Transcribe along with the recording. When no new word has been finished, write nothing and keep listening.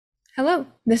Hello,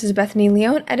 this is Bethany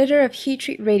Leone, editor of Heat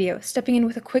Treat Radio, stepping in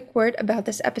with a quick word about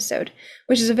this episode,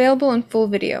 which is available in full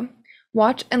video.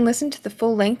 Watch and listen to the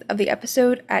full length of the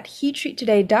episode at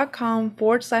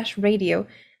heattreattoday.com/radio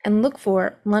and look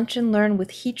for Lunch and Learn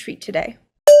with Heat Treat Today.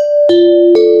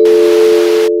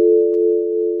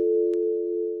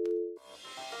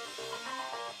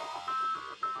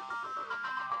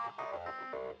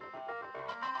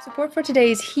 Support for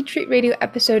today's Heat Treat Radio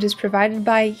episode is provided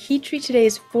by Heat Treat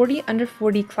Today's 40 Under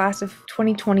 40 class of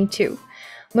 2022.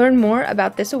 Learn more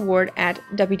about this award at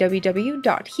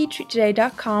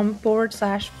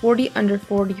www.heattreattoday.com/40 under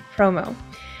 40 promo.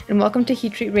 And welcome to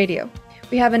Heat Treat Radio.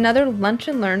 We have another Lunch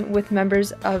and Learn with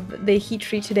members of the Heat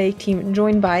Treat Today team,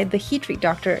 joined by the Heat Treat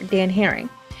doctor, Dan Herring.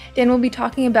 Dan will be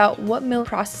talking about what mill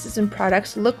processes and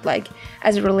products look like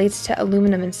as it relates to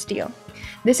aluminum and steel.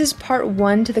 This is part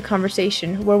one to the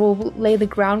conversation, where we'll lay the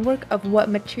groundwork of what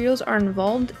materials are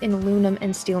involved in aluminum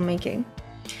and steel making.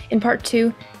 In part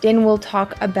two, Dan will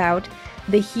talk about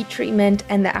the heat treatment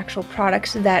and the actual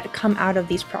products that come out of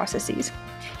these processes.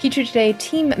 Heat Treat Today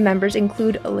team members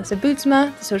include Alyssa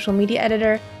Bootsma, the social media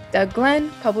editor, Doug Glenn,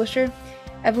 publisher,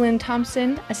 Evelyn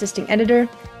Thompson, assisting editor,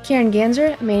 Karen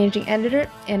Ganser, managing editor,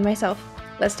 and myself.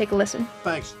 Let's take a listen.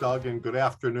 Thanks, Doug, and good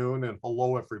afternoon, and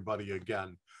hello, everybody,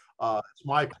 again. It's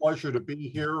my pleasure to be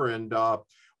here, and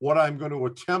what I'm going to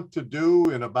attempt to do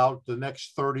in about the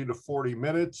next 30 to 40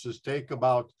 minutes is take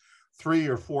about 3,000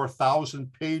 or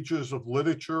 4,000 pages of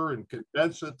literature and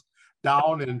condense it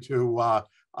down into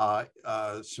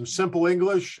some simple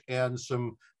English and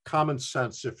some common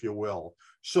sense, if you will.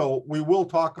 So we will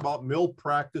talk about mill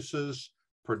practices,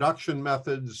 production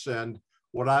methods, and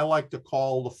what I like to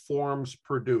call the forms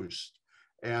produced.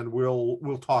 And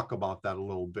we'll talk about that a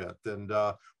little bit. And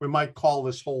we might call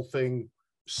this whole thing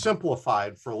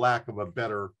simplified, for lack of a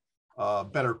better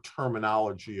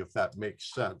terminology, if that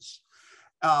makes sense.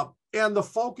 And the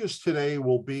focus today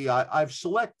will be, I've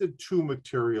selected two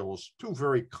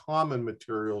very common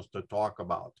materials to talk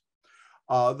about.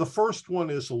 The first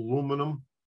one is aluminum,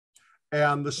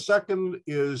 and the second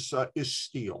is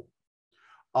steel.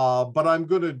 But I'm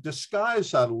going to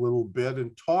disguise that a little bit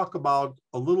and talk a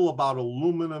little about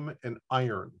aluminum and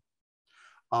iron.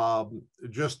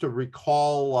 Just to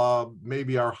recall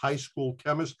maybe our high school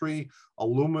chemistry,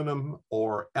 aluminum,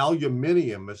 or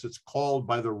aluminium as it's called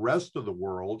by the rest of the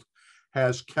world,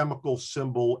 has chemical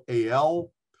symbol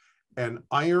Al, and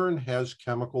iron has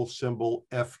chemical symbol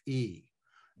Fe.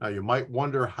 Now you might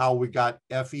wonder how we got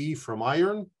Fe from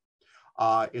iron.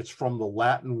 It's from the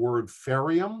Latin word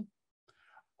ferrium,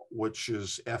 which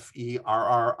is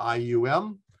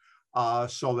Ferrium.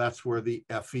 So that's where the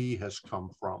Fe has come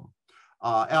from.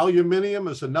 Aluminium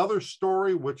is another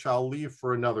story, which I'll leave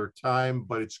for another time,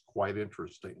 but it's quite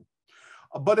interesting.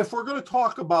 But if we're going to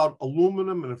talk about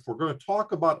aluminum and if we're going to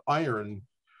talk about iron,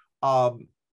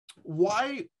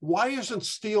 why isn't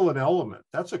steel an element?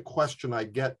 That's a question I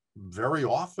get very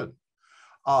often.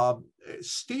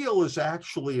 Steel is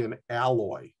actually an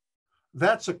alloy.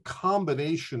 That's a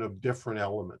combination of different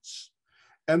elements.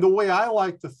 And the way I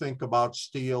like to think about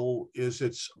steel is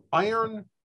it's iron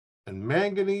and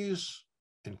manganese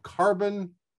and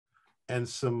carbon and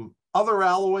some other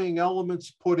alloying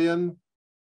elements put in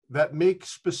that make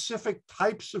specific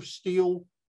types of steel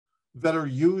that are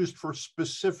used for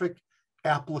specific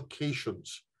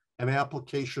applications and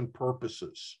application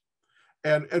purposes.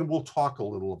 And we'll talk a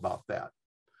little about that.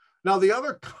 Now, the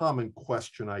other common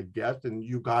question I get, and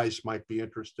you guys might be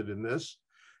interested in this,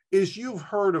 is you've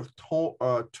heard of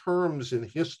terms in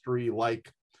history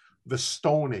like the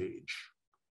Stone Age,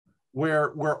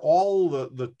 where all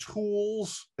the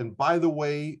tools, and by the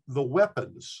way, the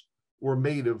weapons were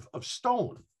made of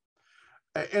stone.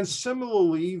 And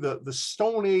similarly, the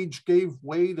Stone Age gave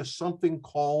way to something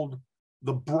called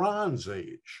the Bronze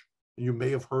Age. You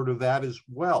may have heard of that as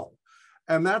well.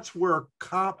 And that's where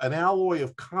an alloy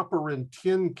of copper and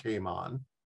tin came on.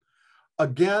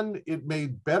 Again, it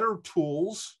made better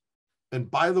tools, and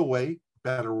by the way,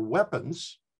 better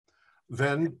weapons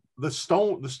than the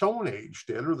Stone Age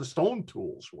did, or the stone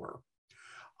tools were.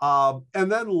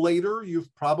 And then later,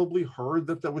 you've probably heard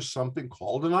that there was something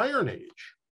called an Iron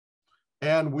Age.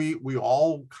 And we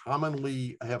all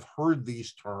commonly have heard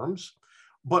these terms,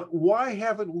 but why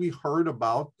haven't we heard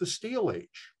about the Steel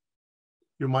Age?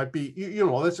 You might be,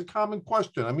 that's a common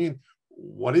question. I mean,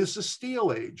 what is the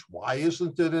Steel Age? Why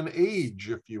isn't it an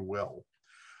age, if you will?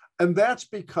 And that's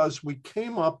because we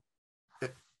came up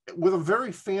with a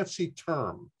very fancy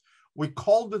term. We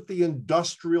called it the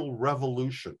Industrial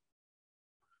Revolution,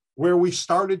 where we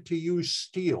started to use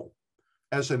steel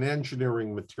as an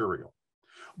engineering material.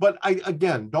 But I,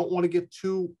 again, don't want to get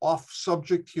too off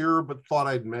subject here, but thought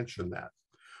I'd mention that.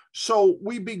 So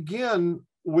we begin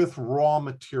with raw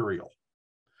material.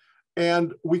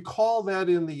 And we call that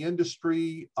in the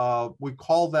industry, we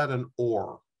call that an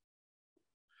ore.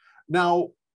 Now,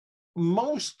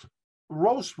 most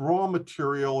raw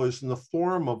material is in the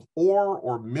form of ore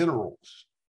or minerals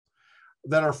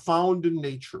that are found in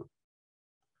nature.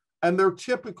 And they're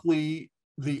typically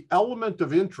the element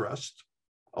of interest,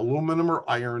 aluminum or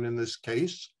iron in this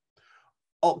case,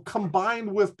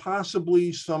 combined with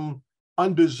possibly some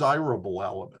undesirable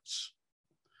elements.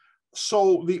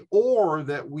 So the ore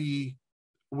that we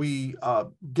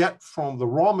get from the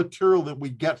raw material that we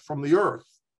get from the earth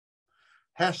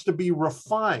has to be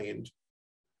refined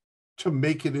to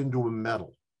make it into a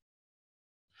metal.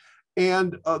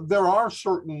 And there are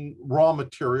certain raw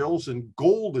materials, and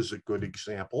gold is a good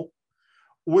example,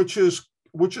 which is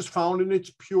found in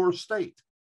its pure state.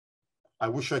 I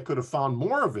wish I could have found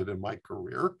more of it in my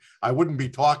career. I wouldn't be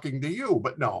talking to you,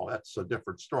 but no, that's a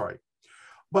different story.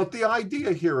 But the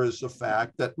idea here is the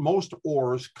fact that most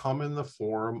ores come in the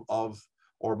form of,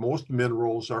 or most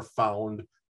minerals are found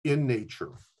in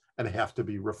nature and have to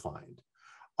be refined.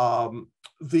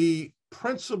 The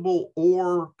principal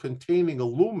ore containing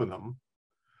aluminum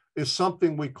is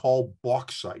something we call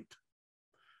bauxite.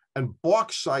 And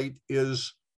bauxite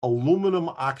is aluminum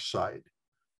oxide,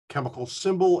 chemical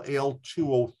symbol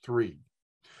Al2O3.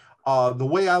 The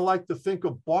way I like to think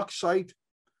of bauxite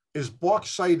is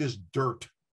dirt.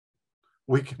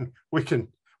 We can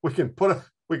put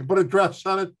a dress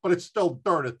on it, but it's still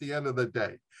dirt at the end of the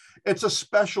day. It's a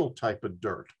special type of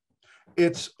dirt.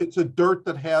 It's a dirt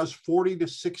that has 40 to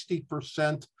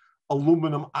 60%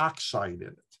 aluminum oxide in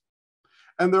it.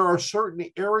 And there are certain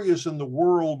areas in the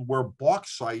world where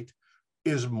bauxite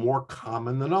is more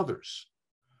common than others.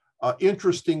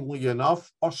 Interestingly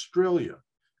enough, Australia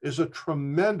is a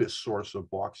tremendous source of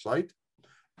bauxite,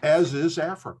 as is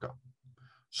Africa.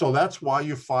 So that's why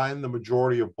you find the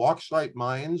majority of bauxite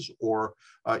mines or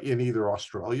in either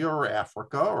Australia or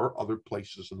Africa or other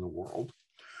places in the world.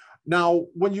 Now,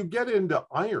 when you get into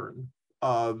iron,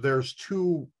 there's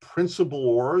two principal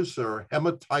ores. They're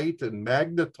hematite and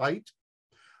magnetite.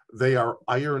 They are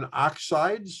iron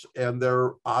oxides, and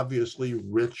they're obviously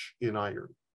rich in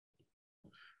iron.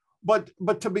 But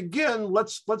to begin,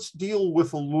 let's deal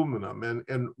with aluminum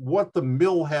and what the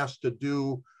mill has to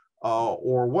do,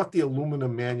 or what the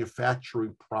aluminum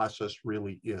manufacturing process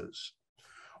really is.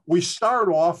 We start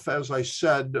off, as I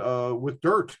said, with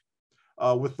dirt,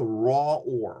 with the raw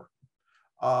ore.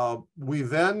 We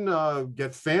then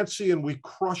get fancy and we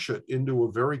crush it into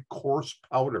a very coarse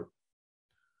powder.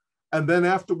 And then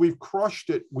after we've crushed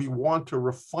it, we want to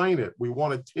refine it. We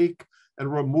want to take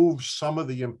and remove some of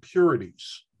the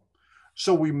impurities.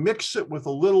 So we mix it with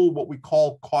a little what we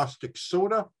call caustic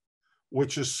soda,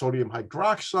 which is sodium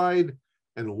hydroxide,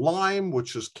 and lime,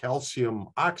 which is calcium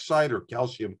oxide or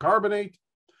calcium carbonate.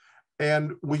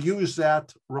 And we use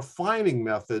that refining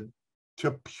method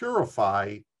to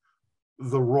purify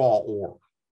the raw ore.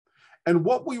 And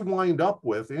what we wind up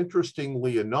with,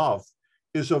 interestingly enough,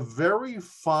 is a very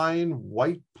fine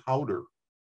white powder,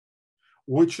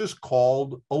 which is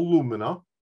called alumina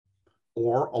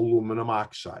or aluminum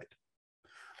oxide.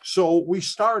 So we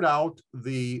start out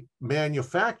the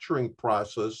manufacturing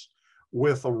process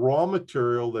with a raw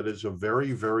material that is a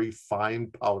very, very fine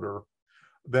powder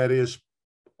that is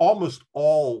almost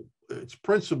all, it's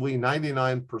principally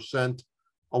 99%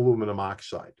 aluminum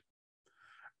oxide.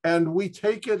 And we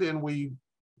take it and we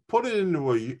put it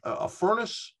into a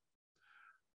furnace.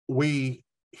 We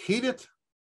heat it.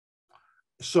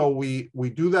 So we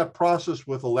do that process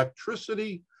with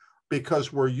electricity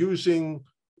because we're using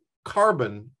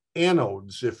carbon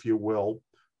anodes, if you will,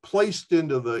 placed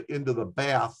into the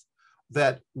bath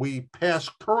that we pass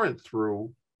current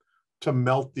through to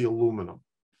melt the aluminum.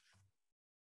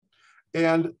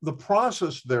 And the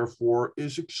process, therefore,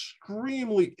 is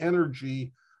extremely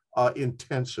energy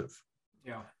intensive.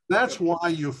 Yeah. That's why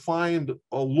you find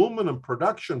aluminum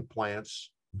production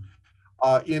plants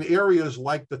in areas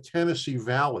like the Tennessee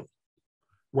Valley,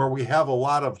 where we have a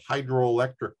lot of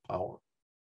hydroelectric power.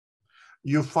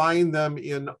 You find them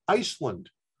in Iceland,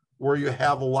 where you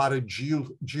have a lot of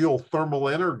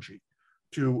geothermal energy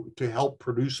to help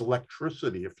produce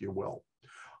electricity, if you will.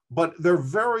 But they're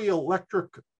very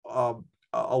electrically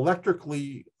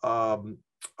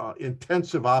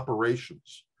intensive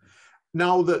operations.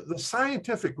 Now, the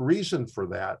scientific reason for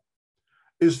that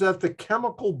is that the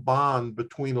chemical bond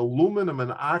between aluminum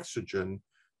and oxygen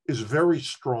is very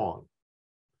strong.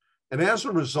 And as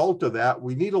a result of that,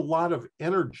 we need a lot of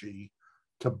energy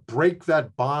to break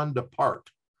that bond apart.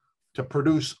 to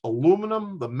produce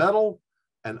aluminum, the metal,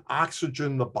 and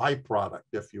oxygen, the byproduct,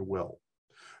 if you will.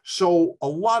 So a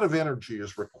lot of energy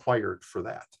is required for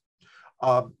that.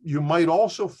 You might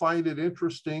also find it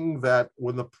interesting that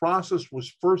when the process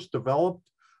was first developed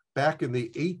back in the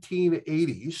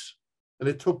 1880s, and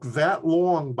it took that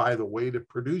long, by the way, to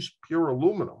produce pure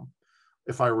aluminum.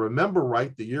 If I remember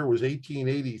right, the year was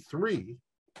 1883,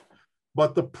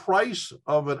 but the price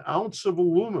of an ounce of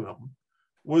aluminum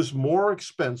was more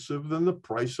expensive than the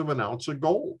price of an ounce of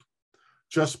gold,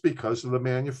 just because of the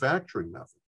manufacturing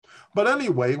method. But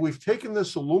anyway, we've taken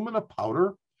this alumina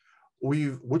powder,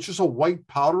 which is a white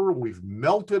powder, and we've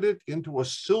melted it into a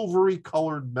silvery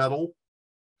colored metal.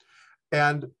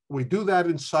 And we do that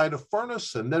inside a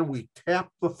furnace, and then we tap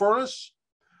the furnace.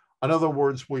 In other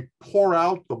words, we pour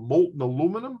out the molten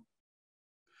aluminum,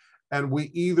 and we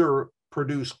either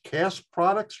produce cast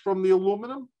products from the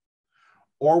aluminum,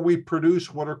 or we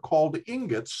produce what are called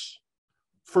ingots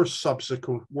for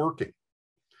subsequent working.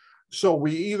 So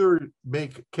we either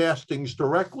make castings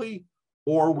directly,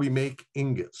 or we make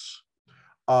ingots.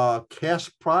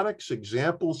 Cast products,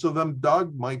 examples of them,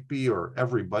 Doug, might be, or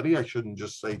everybody, I shouldn't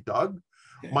just say Doug,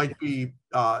 might be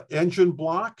engine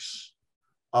blocks,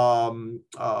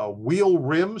 wheel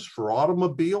rims for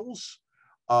automobiles,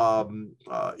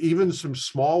 even some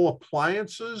small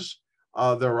appliances.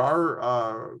 There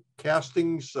are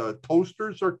castings,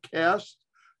 toasters are cast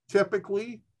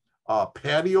typically,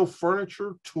 patio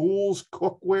furniture, tools,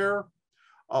 cookware.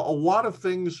 A lot of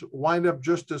things wind up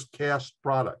just as cast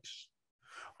products.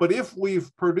 But if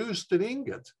we've produced an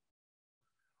ingot,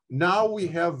 now we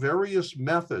have various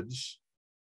methods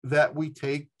that we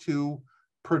take to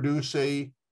produce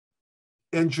a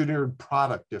engineered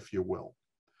product, if you will.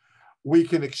 We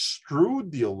can extrude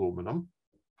the aluminum.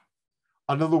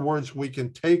 In other words, we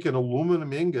can take an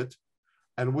aluminum ingot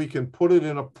and we can put it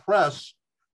in a press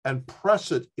and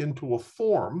press it into a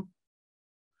form.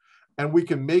 And we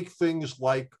can make things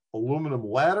like aluminum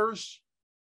ladders,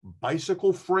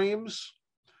 bicycle frames,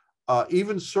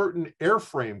 even certain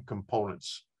airframe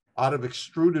components out of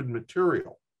extruded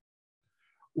material.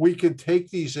 We can take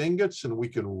these ingots and we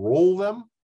can roll them.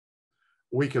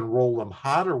 We can roll them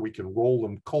hot, or we can roll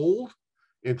them cold.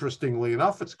 Interestingly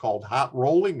enough, it's called hot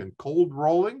rolling and cold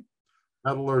rolling.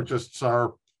 Metallurgists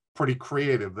are pretty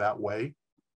creative that way.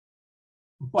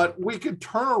 But we can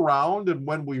turn around, and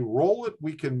when we roll it,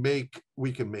 we can make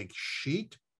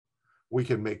sheet, we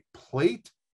can make plate,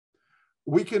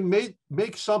 we can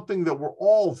make something that we're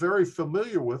all very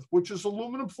familiar with, which is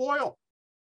aluminum foil.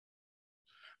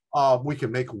 We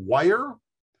can make wire.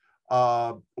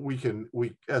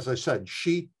 As I said,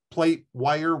 sheet, plate,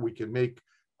 wire. We can make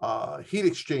heat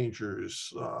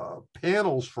exchangers,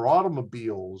 panels for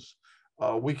automobiles.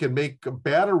 We can make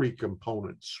battery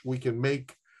components. We can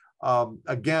make,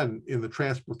 again, in the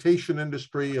transportation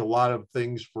industry, a lot of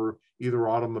things for either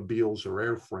automobiles or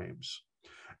airframes.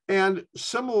 And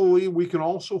similarly, we can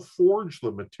also forge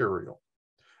the material.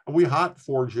 And we hot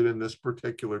forge it in this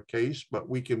particular case, but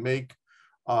we can make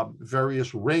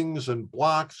various rings and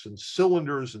blocks and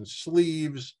cylinders and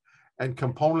sleeves and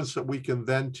components that we can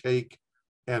then take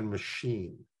and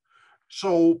machine.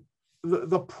 So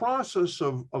the process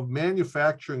of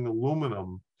manufacturing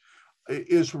aluminum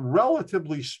is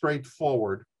relatively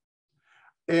straightforward.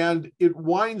 And it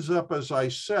winds up, as I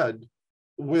said,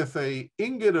 with an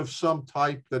ingot of some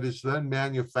type that is then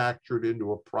manufactured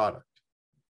into a product.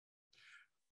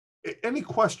 Any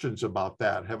questions about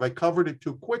that? Have I covered it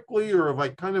too quickly, or have I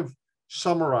kind of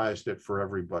summarized it for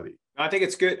everybody? I think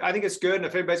it's good. I think it's good. And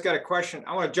if anybody's got a question,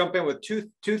 I want to jump in with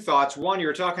two thoughts. One, you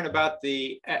were talking about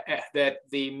that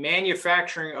the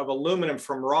manufacturing of aluminum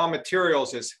from raw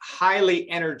materials is highly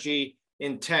energy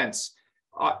intense.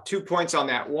 2 points on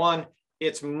that. One,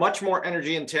 it's much more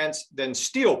energy intense than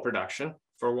steel production,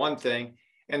 for one thing.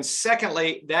 And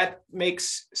secondly, that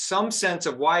makes some sense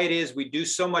of why it is we do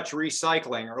so much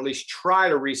recycling, or at least try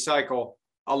to recycle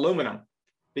aluminum,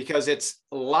 because it's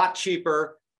a lot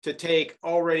cheaper to take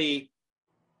already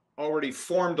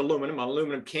formed aluminum, an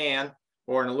aluminum can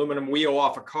or an aluminum wheel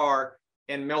off a car,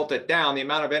 and melt it down. The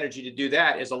amount of energy to do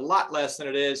that is a lot less than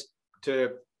it is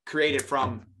to create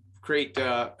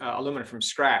aluminum from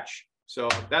scratch. So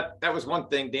that was one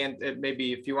thing, Dan,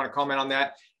 maybe if you want to comment on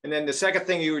that. And then the second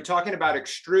thing, you were talking about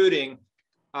extruding.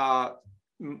 I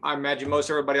imagine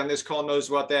most everybody on this call knows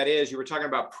what that is. You were talking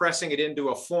about pressing it into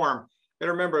a form. But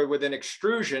remember, with an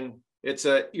extrusion,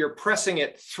 you're pressing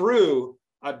it through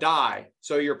a die.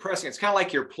 So you're pressing, it's kind of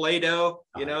like your Play-Doh,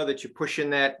 you know, that you push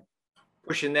in that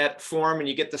form and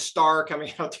you get the star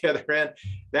coming out the other end.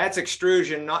 That's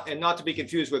extrusion, not to be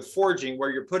confused with forging, where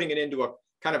you're putting it into a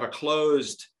kind of a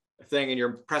closed thing and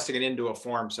you're pressing it into a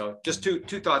form. So just two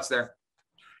thoughts there.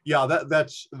 Yeah,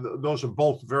 those are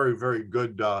both very, very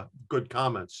good good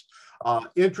comments.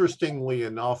 Interestingly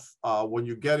enough, when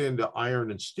you get into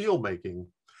iron and steel making,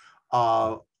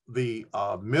 the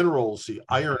minerals, the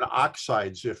iron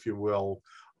oxides, if you will,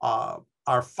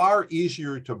 are far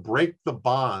easier to break the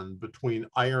bond between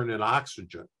iron and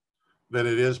oxygen than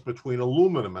it is between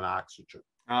aluminum and oxygen.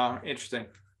 Interesting.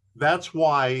 That's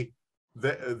why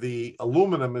the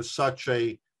aluminum is such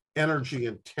a energy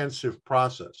intensive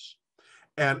process.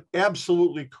 And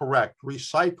absolutely correct.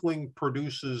 Recycling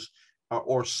produces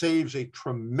or saves a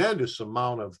tremendous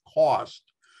amount of cost,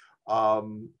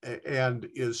 and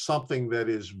is something that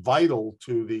is vital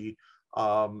to the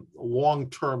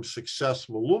long-term success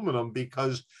of aluminum,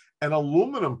 because an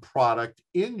aluminum product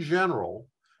in general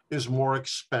is more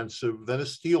expensive than a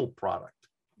steel product.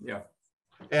 Yeah.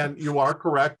 And you are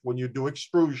correct when you do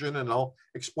extrusion, and I'll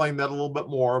explain that a little bit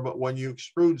more, but when you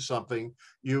extrude something,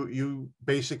 you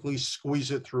basically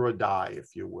squeeze it through a die,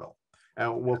 if you will.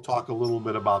 And we'll talk a little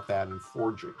bit about that in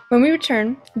forging. When we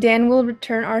return, Dan will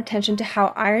return our attention to how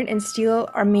iron and steel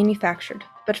are manufactured.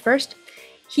 But first,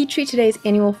 Heat Treat Today's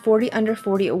annual 40 Under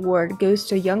 40 award goes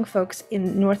to young folks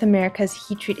in North America's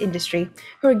heat treat industry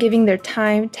who are giving their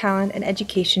time, talent, and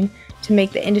education to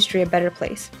make the industry a better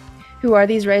place. Who are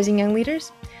these rising young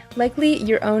leaders? Likely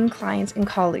your own clients and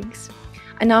colleagues.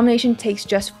 A nomination takes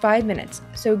just 5 minutes,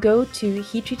 so go to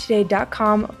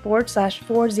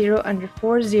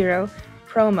heattreattoday.com/40under40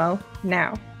 promo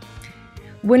now.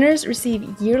 Winners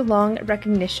receive year-long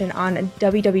recognition on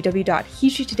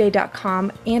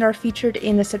www.heattreattoday.com and are featured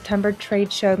in the September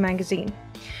Trade Show magazine.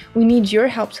 We need your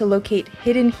help to locate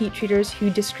hidden heat treaters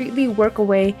who discreetly work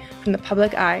away from the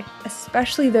public eye,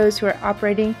 especially those who are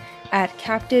operating at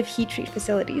captive heat treat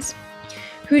facilities.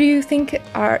 Who do you think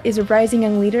is a rising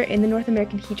young leader in the North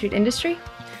American heat treat industry?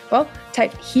 Well,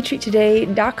 type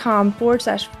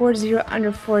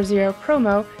heattreattoday.com/40under40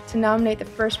 promo to nominate the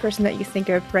first person that you think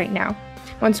of right now.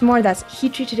 Once more, that's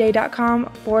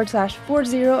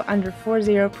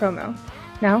heattreattoday.com/40under40 promo.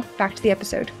 Now, back to the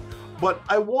episode. But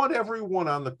I want everyone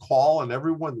on the call and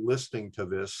everyone listening to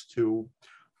this to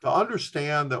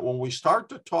understand that when we start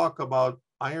to talk about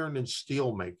iron and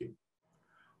steel making,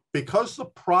 because the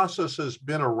process has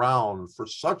been around for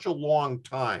such a long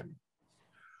time,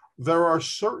 there are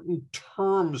certain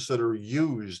terms that are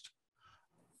used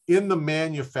in the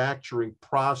manufacturing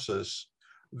process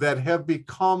that have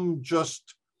become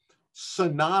just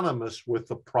synonymous with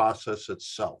the process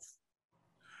itself.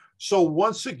 So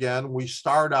once again, we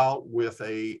start out with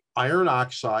a iron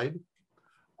oxide,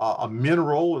 a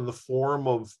mineral in the form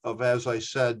of as I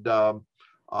said,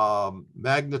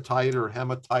 magnetite or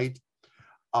hematite.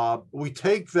 We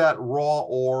take that raw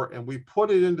ore and we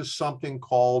put it into something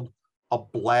called a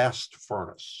blast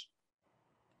furnace.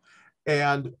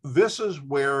 And this is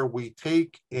where we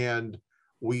take and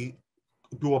we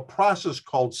do a process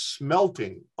called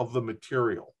smelting of the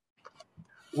material.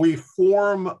 We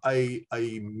form a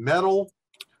metal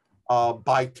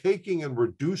by taking and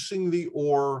reducing the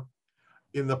ore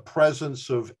in the presence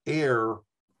of air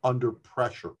under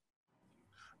pressure.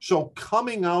 So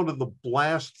coming out of the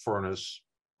blast furnace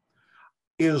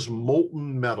is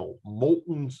molten metal,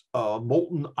 molten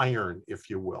iron, if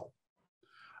you will.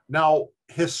 Now,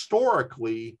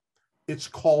 historically, it's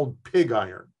called pig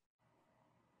iron.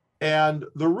 And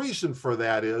the reason for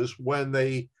that is when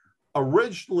they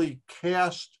originally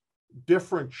cast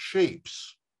different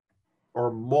shapes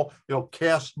or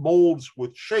cast molds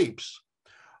with shapes,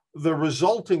 the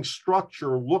resulting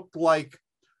structure looked like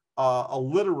a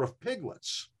litter of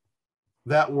piglets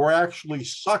that were actually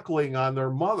suckling on their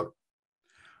mother.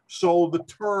 So the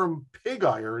term pig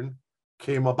iron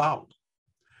came about.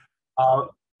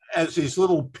 As these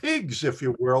little pigs, if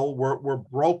you will, were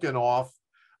broken off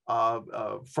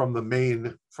from the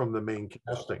main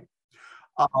casting.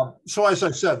 So as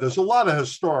I said, there's a lot of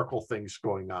historical things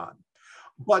going on.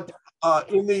 But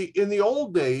in the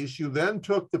old days, you then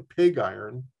took the pig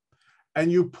iron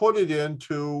and you put it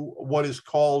into what is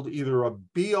called either a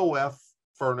BOF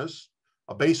furnace,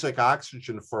 a basic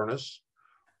oxygen furnace,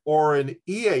 or an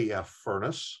EAF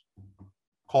furnace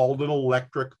called an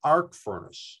electric arc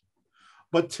furnace.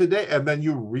 But today, and then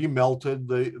you remelted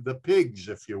the pigs,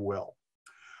 if you will.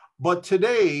 But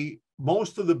today,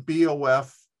 most of the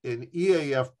BOF and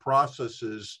EAF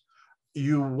processes,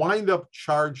 you wind up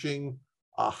charging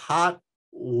a hot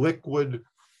liquid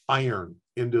iron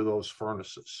into those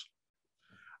furnaces.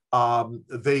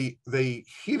 They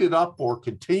heat it up or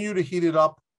continue to heat it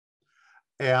up,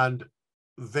 and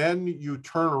then you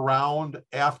turn around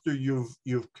after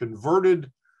you've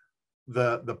converted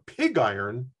the pig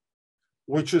iron,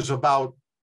 which is about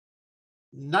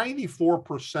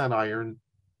 94% iron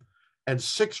and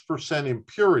 6%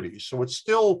 impurities. So it's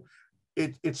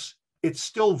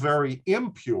still very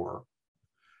impure.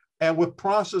 And with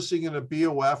processing in a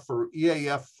BOF or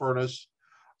EAF furnace,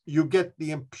 you get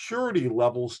the impurity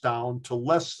levels down to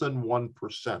less than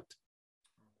 1%.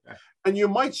 Okay. And you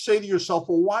might say to yourself,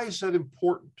 well, why is that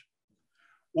important?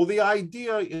 Well, the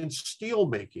idea in steel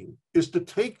making is to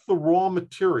take the raw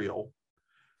material,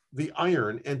 the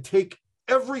iron, and take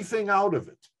everything out of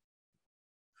it,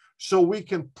 so we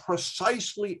can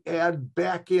precisely add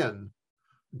back in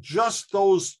just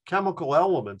those chemical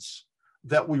elements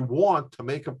that we want to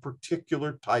make a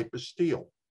particular type of steel.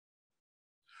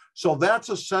 So that's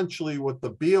essentially what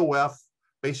the BOF,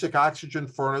 basic oxygen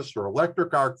furnace, or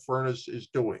electric arc furnace is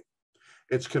doing.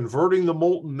 It's converting the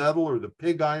molten metal or the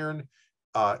pig iron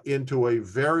into a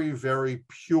very, very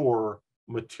pure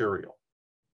material.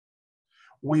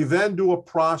 We then do a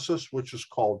process which is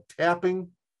called tapping.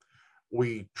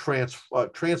 We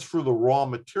transfer the raw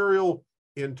material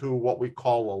into what we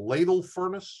call a ladle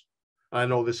furnace. I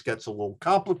know this gets a little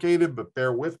complicated, but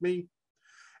bear with me.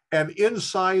 And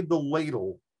inside the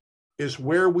ladle is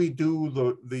where we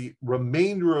do the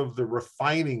remainder of the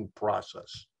refining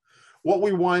process. What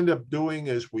we wind up doing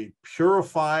is we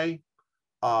purify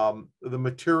the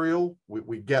material.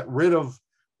 We get rid of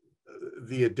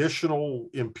the additional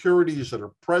impurities that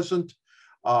are present,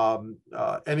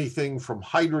 anything from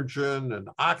hydrogen and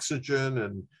oxygen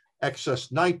and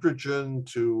excess nitrogen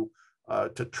to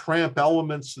tramp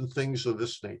elements and things of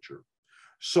this nature.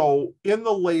 So in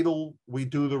the ladle, we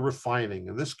do the refining,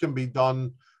 and this can be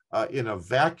done in a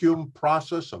vacuum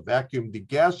process, a vacuum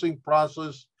degassing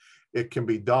process. It can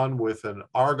be done with an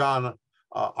argon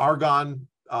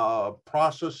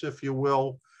process, if you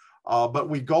will. But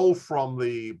we go from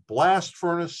the blast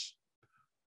furnace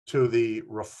to the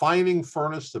refining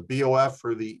furnace, the BOF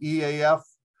or the EAF.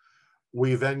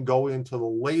 We then go into the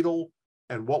ladle,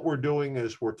 and what we're doing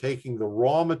is we're taking the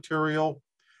raw material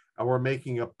and we're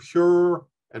making a pure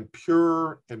and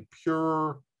pure and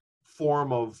pure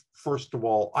form of, first of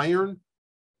all, iron.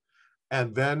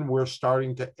 And then we're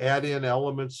starting to add in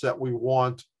elements that we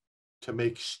want to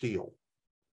make steel,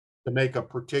 to make a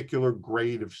particular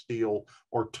grade of steel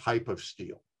or type of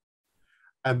steel.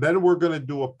 And then we're going to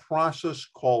do a process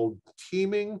called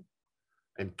teaming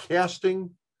and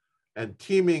casting. And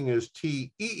teaming is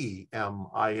Teeming,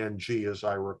 as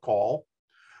I recall,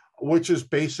 which is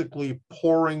basically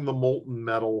pouring the molten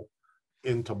metal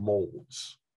into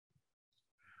molds.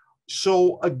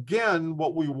 So again,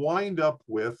 what we wind up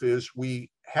with is we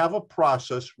have a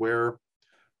process where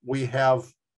we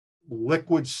have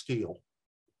liquid steel.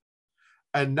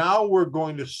 And now we're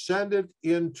going to send it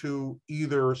into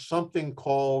either something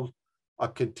called a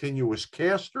continuous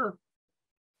caster.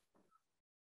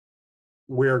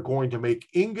 We're going to make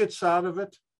ingots out of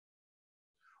it,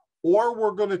 or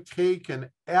we're going to take and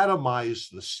atomize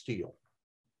the steel.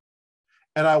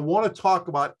 And I want to talk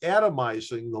about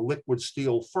atomizing the liquid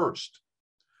steel first.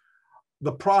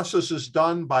 The process is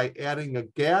done by adding a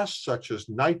gas such as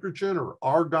nitrogen or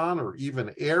argon or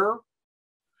even air,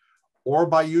 or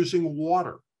by using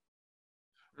water.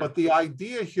 But the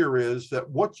idea here is that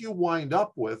what you wind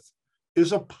up with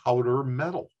is a powder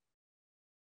metal.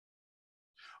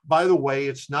 By the way,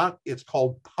 it's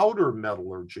called powder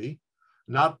metallurgy,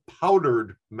 not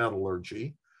powdered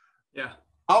metallurgy. Yeah.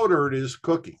 Powdered is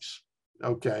cookies,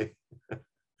 okay?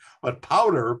 But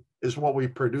powder is what we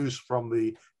produce from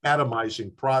the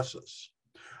atomizing process.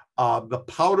 The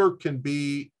powder can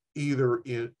be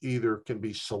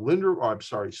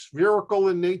spherical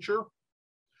in nature,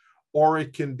 or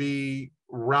it can be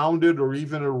rounded or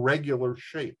even irregular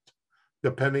shaped,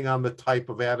 depending on the type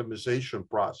of atomization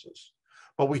process.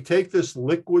 But we take this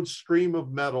liquid stream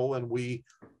of metal and we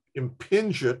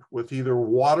impinge it with either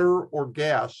water or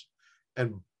gas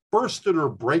and burst it or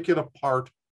break it apart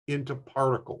into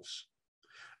particles.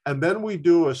 And then we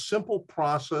do a simple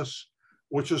process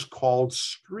which is called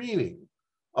screening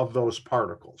of those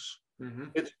particles. Mm-hmm.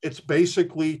 It's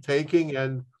basically taking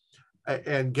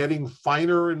and getting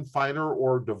finer and finer,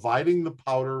 or dividing the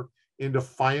powder into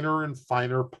finer and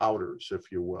finer powders,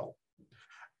 if you will.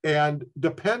 And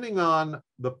depending on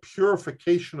the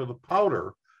purification of the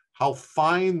powder, how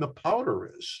fine the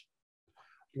powder is,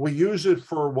 we use it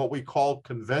for what we call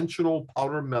conventional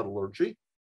powder metallurgy.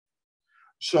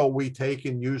 So we take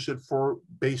and use it for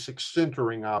basic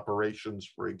sintering operations,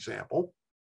 for example.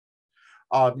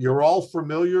 You're all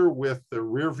familiar with the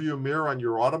rear view mirror on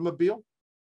your automobile.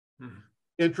 Mm-hmm.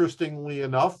 Interestingly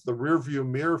enough, the rear view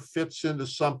mirror fits into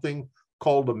something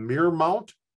called a mirror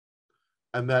mount.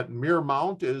 And that mirror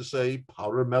mount is a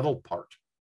powder metal part.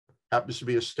 Happens to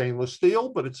be a stainless steel,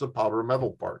 but it's a powder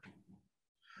metal part.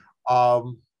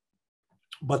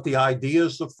 But the idea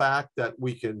is the fact that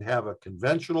we can have a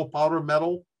conventional powder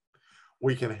metal.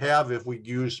 We can have, if we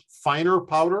use finer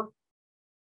powder,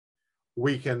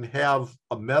 we can have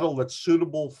a metal that's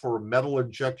suitable for metal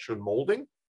injection molding,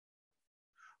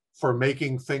 for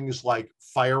making things like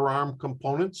firearm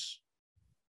components,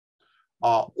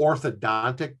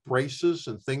 orthodontic braces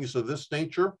and things of this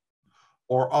nature,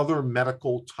 or other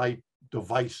medical type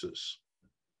devices.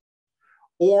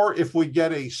 Or if we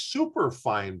get a super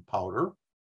fine powder,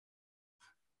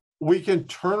 we can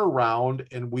turn around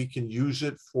and we can use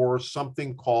it for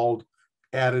something called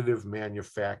additive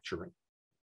manufacturing.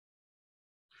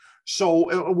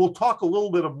 So we'll talk a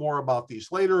little bit more about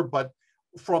these later, but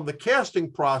from the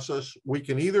casting process, we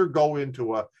can either go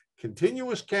into a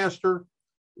continuous caster,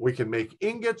 we can make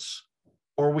ingots,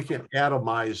 or we can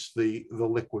atomize the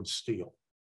liquid steel.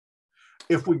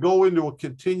 If we go into a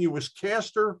continuous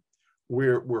caster,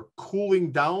 we're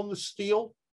cooling down the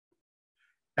steel,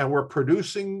 and we're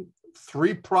producing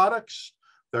 3 products.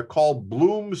 They're called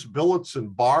blooms, billets,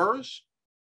 and bars.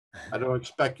 I don't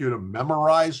expect you to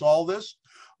memorize all this,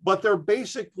 but they're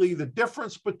basically, the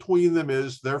difference between them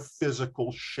is their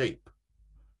physical shape.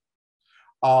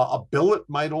 A billet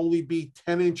might only be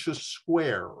 10 inches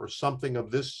square or something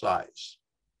of this size.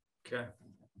 Okay.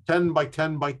 10 by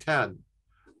 10 by 10.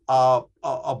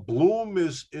 A bloom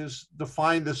is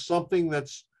defined as something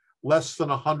that's less than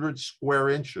 100 square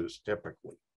inches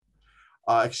typically,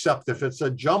 except if it's a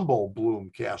jumbo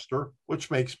bloom caster, which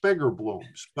makes bigger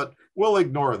blooms, but we'll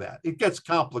ignore that. It gets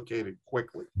complicated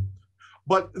quickly.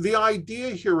 But the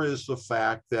idea here is the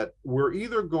fact that we're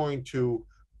either going to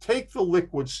take the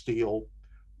liquid steel,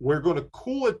 we're going to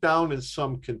cool it down in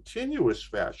some continuous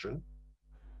fashion,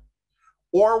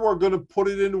 or we're going to put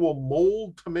it into a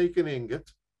mold to make an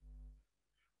ingot,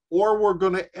 or we're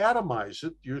going to atomize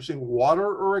it using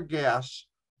water or a gas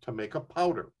to make a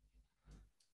powder.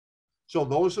 So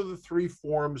those are the 3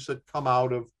 forms that come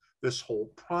out of this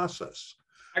whole process.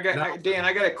 Dan,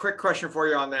 I got a quick question for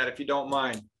you on that, if you don't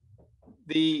mind.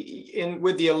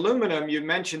 With the aluminum, you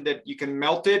mentioned that you can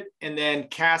melt it and then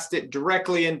cast it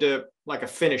directly into like a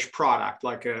finished product,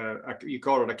 like you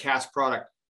call it a cast product.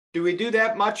 Do we do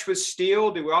that much with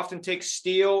steel? Do we often take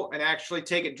steel and actually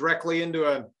take it directly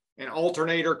into an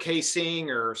alternator casing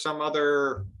or some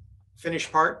other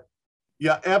finished part?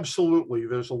 Yeah, absolutely.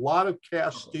 There's a lot of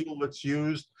cast steel that's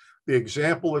used. The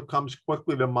example that comes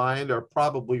quickly to mind are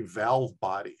probably valve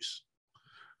bodies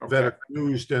that are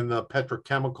used in the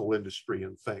petrochemical industry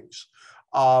and things.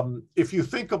 If you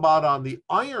think about on the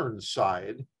iron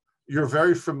side, you're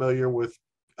very familiar with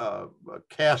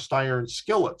cast iron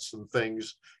skillets and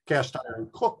things, cast iron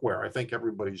cookware. I think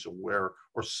everybody's aware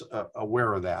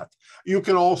of that. You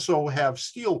can also have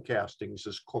steel castings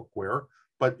as cookware,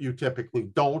 but you typically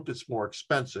don't. It's more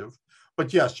expensive.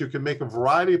 But yes, you can make a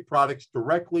variety of products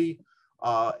directly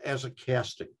as a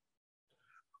casting.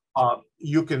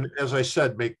 You can, as I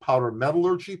said, make powder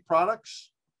metallurgy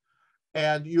products.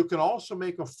 And you can also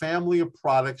make a family of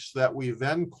products that we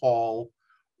then call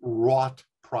wrought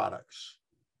products.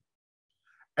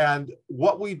 And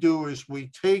what we do is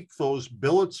we take those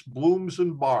billets, blooms,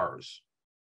 and bars,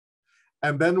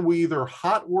 and then we either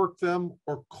hot work them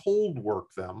or cold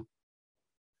work them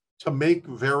to make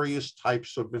various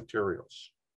types of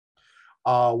materials.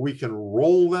 We can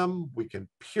roll them, we can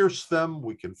pierce them,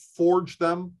 we can forge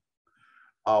them.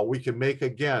 We can make,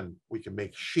 again, we can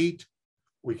make sheet,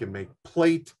 we can make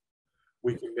plate,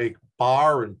 we can make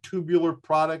bar and tubular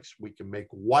products, we can make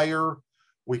wire,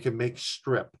 we can make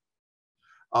strip.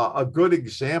 A good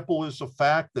example is the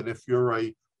fact that if you're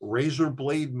a razor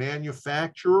blade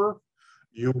manufacturer,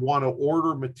 you want to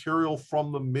order material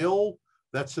from the mill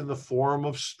that's in the form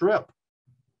of strip,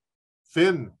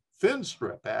 thin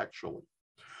strip, actually.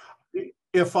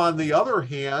 If on the other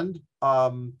hand,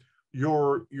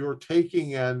 you're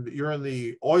taking and you're in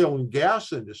the oil and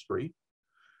gas industry,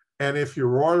 and if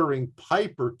you're ordering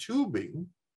pipe or tubing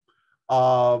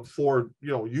for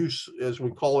use, as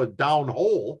we call it,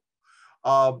 downhole,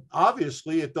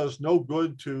 obviously it does no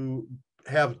good to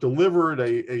have delivered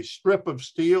a strip of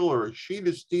steel or a sheet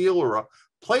of steel or a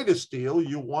plate of steel.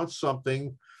 You want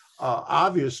something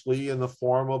obviously in the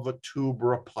form of a tube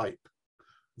or a pipe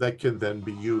that can then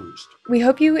be used. We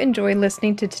hope you enjoyed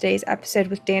listening to today's episode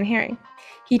with Dan Herring.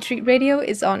 Heat Treat Radio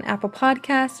is on Apple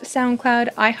Podcasts,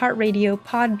 SoundCloud, iHeartRadio,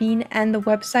 Podbean, and the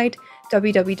website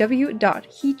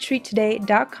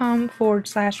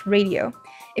www.heattreattoday.com/radio.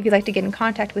 If you'd like to get in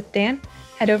contact with Dan,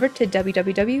 head over to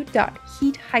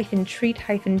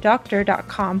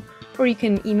www.heat-treat-doctor.com, or you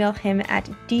can email him at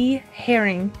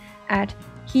dherring@heattreat.com.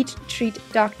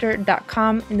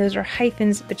 heattreatdoctor.com, and those are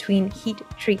hyphens between heat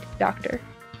treat doctor.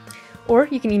 Or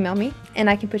you can email me and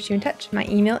I can put you in touch. My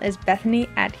email is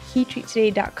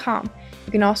bethany@heattreattoday.com.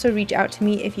 You can also reach out to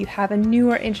me if you have a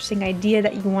new or interesting idea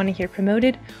that you want to hear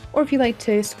promoted, or if you'd like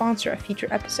to sponsor a future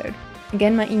episode.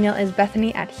 Again, my email is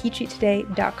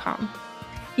bethany@heattreattoday.com.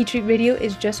 Heat Treat Radio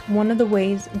is just one of the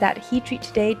ways that Heat Treat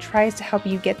Today tries to help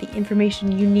you get the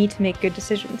information you need to make good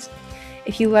decisions.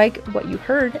 If you like what you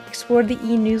heard, explore the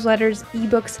e-newsletters,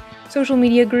 ebooks, social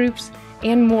media groups,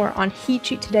 and more on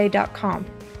heattreattoday.com.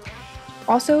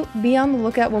 Also, be on the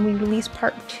lookout when we release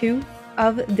part 2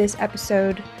 of this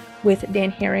episode with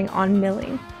Dan Herring on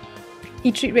milling.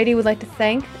 Heat Treat Radio would like to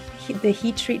thank the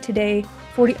Heat Treat Today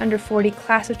 40 Under 40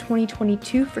 Class of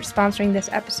 2022 for sponsoring this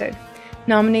episode.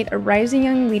 Nominate a rising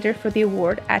young leader for the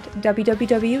award at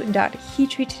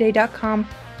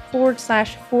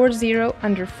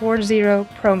www.heattreattoday.com/40under40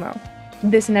 promo.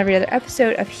 This and every other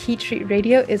episode of Heat Treat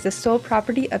Radio is the sole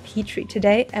property of Heat Treat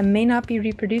Today and may not be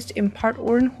reproduced in part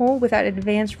or in whole without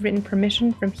advance written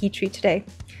permission from Heat Treat Today.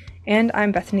 And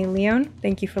I'm Bethany Leone.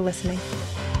 Thank you for listening.